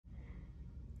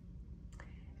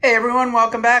Hey everyone,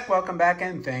 welcome back,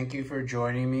 and thank you for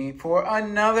joining me for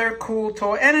another cool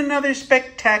toy and another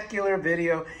spectacular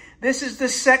video. This is the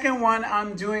second one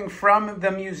I'm doing from the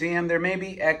museum. There may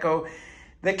be echo.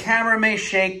 The camera may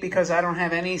shake because I don't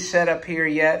have any setup here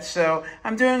yet, so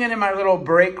I'm doing it in my little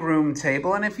break room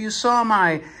table. And if you saw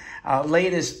my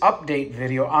latest update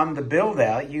video on the build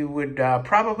out, you would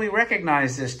probably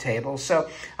recognize this table. So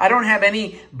I don't have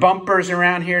any bumpers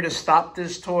around here to stop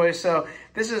this toy, so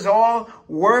this is all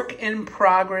work in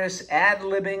progress,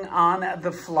 ad-libbing on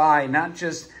the fly, not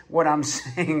just what I'm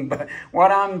saying, but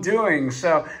what I'm doing.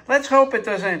 So let's hope it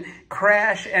doesn't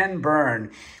crash and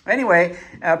burn. Anyway,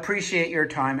 appreciate your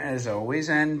time as always.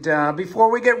 And before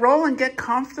we get rolling, get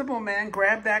comfortable, man.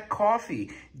 Grab that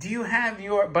coffee. Do you have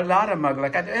your balada mug?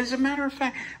 As a matter of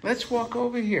fact, let's walk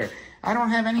over here. I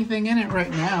don't have anything in it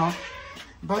right now.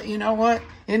 But you know what?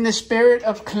 In the spirit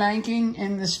of clanking,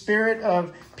 in the spirit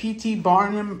of P.T.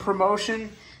 Barnum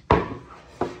promotion,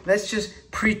 let's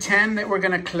just pretend that we're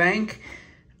going to clank.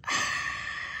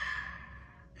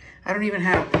 I don't even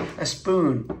have a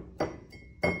spoon.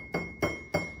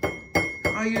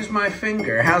 I'll use my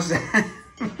finger. How's that?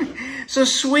 So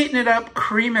sweeten it up,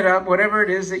 cream it up, whatever it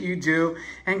is that you do,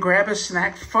 and grab a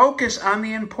snack. Focus on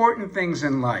the important things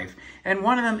in life. And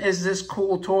one of them is this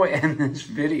cool toy and this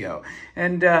video.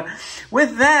 And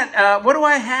with that, what do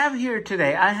I have here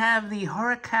today? I have the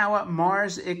Horikawa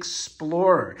Mars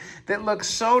Explorer that looks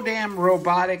so damn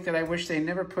robotic that I wish they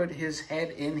never put his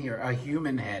head in here, a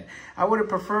human head. I would have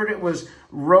preferred it was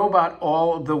robot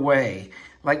all the way.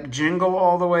 Like Jingle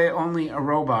all the way, only a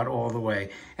robot all the way.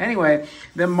 Anyway,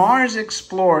 the Mars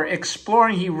Explorer,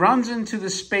 exploring, he runs into the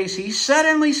space. He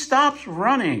suddenly stops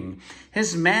running.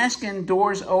 His mask and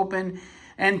doors open,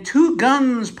 and two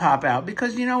guns pop out.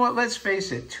 Because you know what? Let's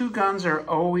face it, two guns are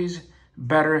always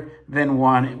better than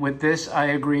one. With this, I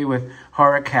agree with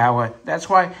Horikawa. That's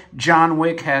why John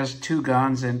Wick has two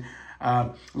guns, and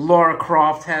Lara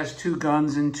Croft has two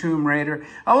guns in Tomb Raider.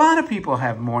 A lot of people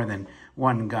have more than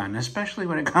one gun, especially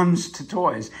when it comes to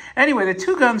toys. Anyway, the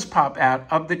two guns pop out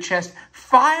of the chest,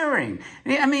 firing.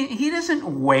 I mean, he doesn't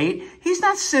wait. He's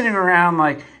not sitting around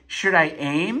like, should I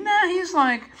aim? Nah, he's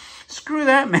like, screw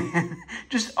that, man.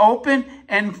 Just open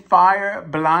and fire,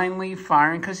 blindly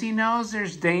firing, because he knows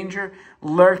there's danger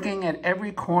lurking at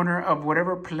every corner of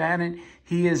whatever planet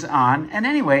he is on. And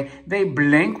anyway, they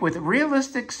blink with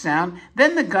realistic sound.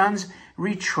 Then the guns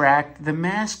retract, the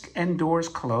mask and doors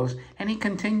close, and he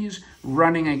continues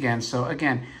running again. So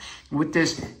again, with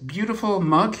this beautiful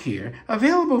mug here,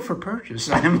 available for purchase,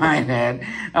 I might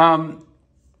add.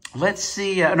 Let's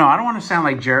see. No, I don't want to sound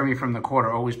like Jeremy from the Quarter,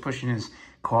 always pushing his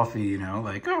coffee, you know,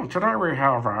 like, oh, today we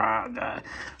have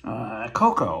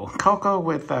cocoa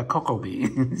with cocoa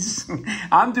beans.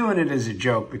 I'm doing it as a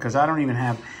joke because I don't even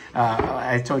have,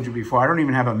 I told you before, I don't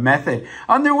even have a method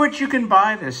under which you can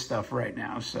buy this stuff right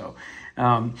now. So,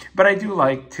 but I do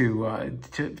like to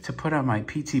put on my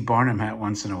P.T. Barnum hat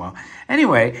once in a while.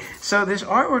 Anyway, so this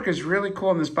artwork is really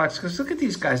cool in this box because look at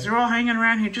these guys. They're all hanging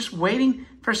around here just waiting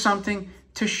for something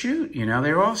to shoot. You know,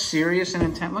 they're all serious and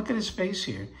intent. Look at his face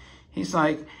here. He's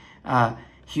like,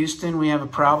 Houston, we have a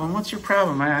problem. What's your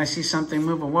problem? I see something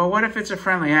moving. Well, what if it's a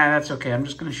friendly? Yeah, that's okay. I'm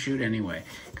just going to shoot anyway.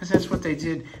 Because that's what they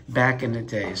did back in the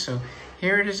day. So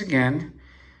here it is again.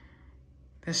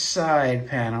 This side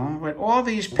panel with all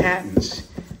these patents.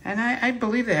 And I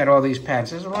believe they had all these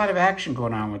patents. There's a lot of action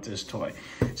going on with this toy.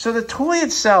 So the toy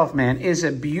itself, man, is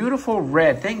a beautiful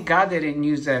red. Thank God they didn't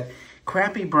use that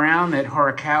crappy brown that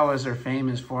Horikawas are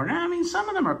famous for. Now, I mean, some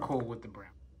of them are cool with the brown.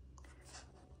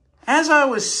 As I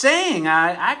was saying,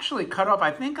 I actually cut off, I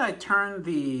think I turned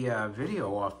the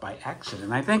video off by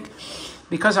accident. I think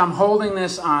because I'm holding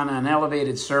this on an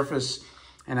elevated surface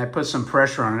and I put some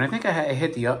pressure on it, I think I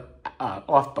hit the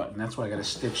off button. That's why I got to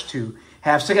stitch two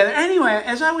halves together. Anyway,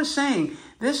 as I was saying,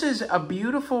 this is a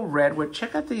beautiful red.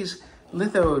 Check out these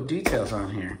litho details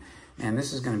on here. And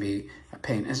this is going to be a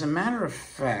pain. As a matter of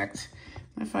fact,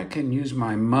 if I can use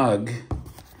my mug,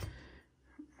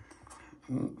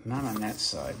 not on that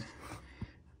side.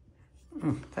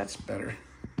 That's better.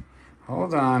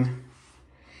 Hold on.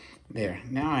 There.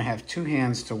 Now I have two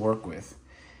hands to work with.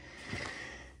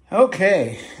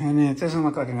 Okay. And it doesn't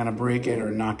look like I'm going to break it or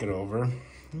knock it over.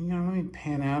 You know, let me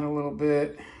pan out a little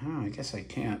bit. Oh, I guess I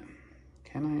can't.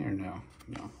 Can I or no?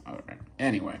 No. All right.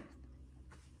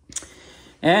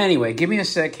 Anyway, give me a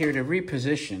sec here to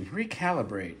reposition,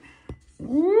 recalibrate.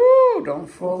 Woo! Don't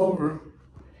fall over.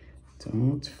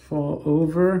 Don't fall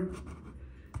over.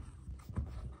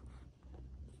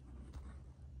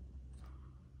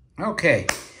 Okay.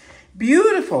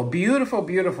 Beautiful, beautiful,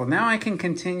 beautiful. Now I can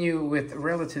continue with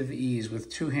relative ease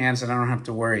with two hands and I don't have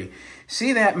to worry.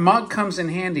 See, that mug comes in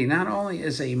handy, not only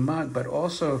as a mug, but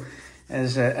also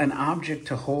as an object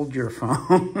to hold your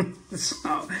phone.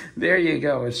 So there you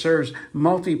go. It serves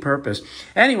multi-purpose.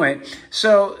 Anyway,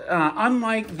 so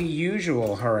unlike the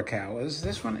usual Horikawas,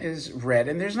 this one is red,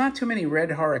 and there's not too many red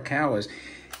Horikawas.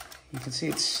 You can see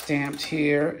it's stamped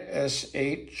here,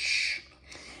 SH.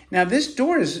 Now, this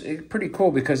door is pretty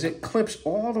cool because it clips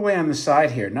all the way on the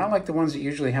side here, not like the ones that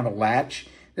usually have a latch.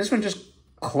 This one just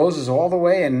closes all the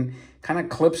way and kind of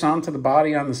clips onto the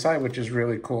body on the side, which is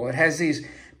really cool. It has these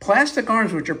plastic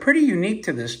arms, which are pretty unique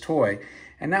to this toy.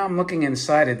 And now I'm looking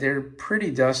inside it. They're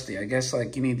pretty dusty. I guess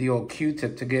like you need the old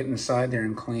Q-tip to get inside there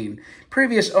and clean.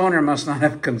 Previous owner must not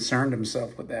have concerned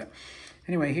himself with that.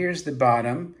 Anyway, here's the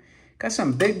bottom. Got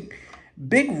some big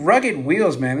rugged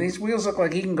wheels, man. These wheels look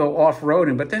like he can go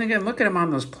off-roading. But then again, look at him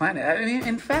on those planets. I mean,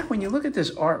 in fact, when you look at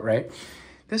this art, right,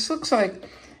 this looks like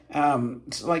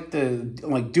it's like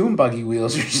Doom buggy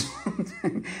wheels or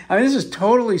something. I mean, this is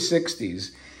totally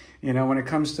 60s, you know, when it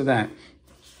comes to that.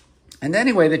 And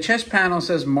anyway, the chest panel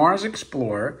says Mars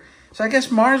Explorer. So I guess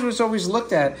Mars was always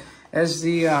looked at as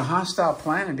the hostile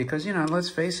planet because, you know, let's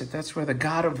face it, that's where the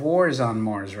god of war is on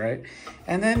Mars, right?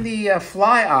 And then the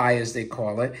fly eye, as they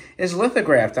call it, is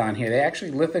lithographed on here. They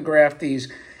actually lithographed these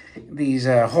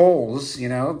holes, you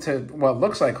know, to what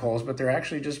looks like holes, but they're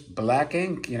actually just black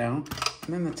ink, you know.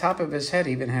 And then the top of his head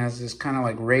even has this kind of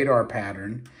like radar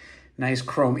pattern. Nice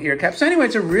chrome ear cap. So anyway,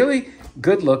 it's a really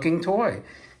good-looking toy.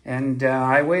 And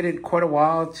I waited quite a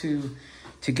while to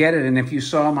get it. And if you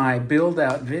saw my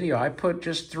build-out video, I put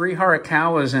just 3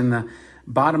 Horikawas in the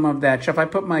bottom of that shelf. I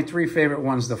put my 3 favorite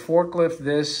ones, the forklift,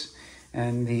 this,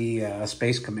 and the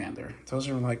Space Commander. Those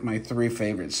are like my 3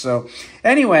 favorites. So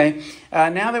anyway,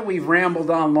 now that we've rambled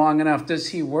on long enough, does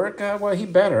he work? Well, he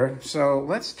better. So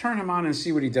let's turn him on and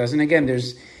see what he does. And again,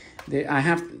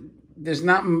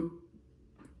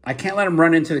 I can't let him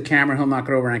run into the camera. He'll knock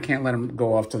it over, and I can't let him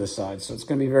go off to the side. So it's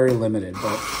going to be very limited,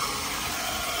 but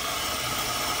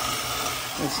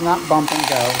it's not bump and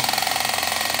go.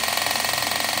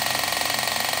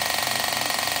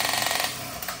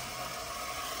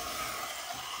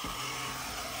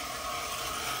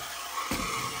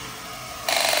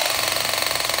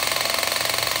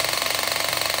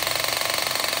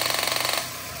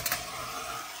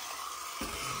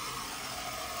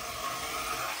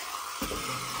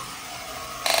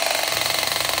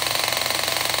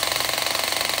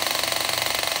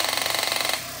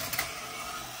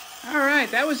 All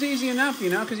right, that was easy enough, you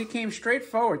know, because he came straight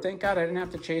forward. Thank God I didn't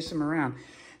have to chase him around.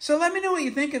 So let me know what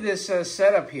you think of this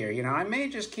setup here. You know, I may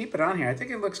just keep it on here. I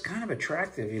think it looks kind of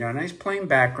attractive, you know, nice plain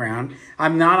background.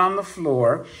 I'm not on the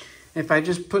floor. If I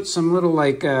just put some little,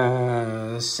 like,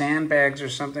 sandbags or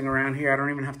something around here, I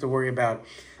don't even have to worry about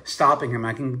stopping him.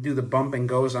 I can do the bump and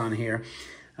goes on here.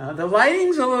 The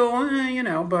lighting's a little, you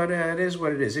know, but it is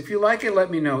what it is. If you like it, let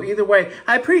me know. Either way,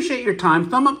 I appreciate your time.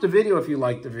 Thumb up the video if you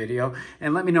like the video,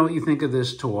 and let me know what you think of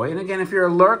this toy. And again, if you're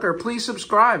a lurker, please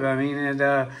subscribe. I mean,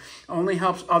 it only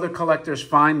helps other collectors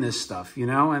find this stuff, you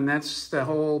know, and that's the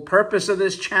whole purpose of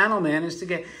this channel, man, is to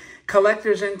get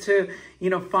collectors into, you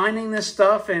know, finding this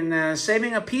stuff and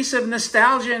saving a piece of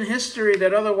nostalgia and history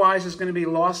that otherwise is going to be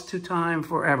lost to time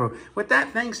forever. With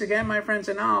that, thanks again, my friends,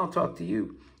 and I'll talk to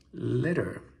you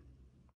later.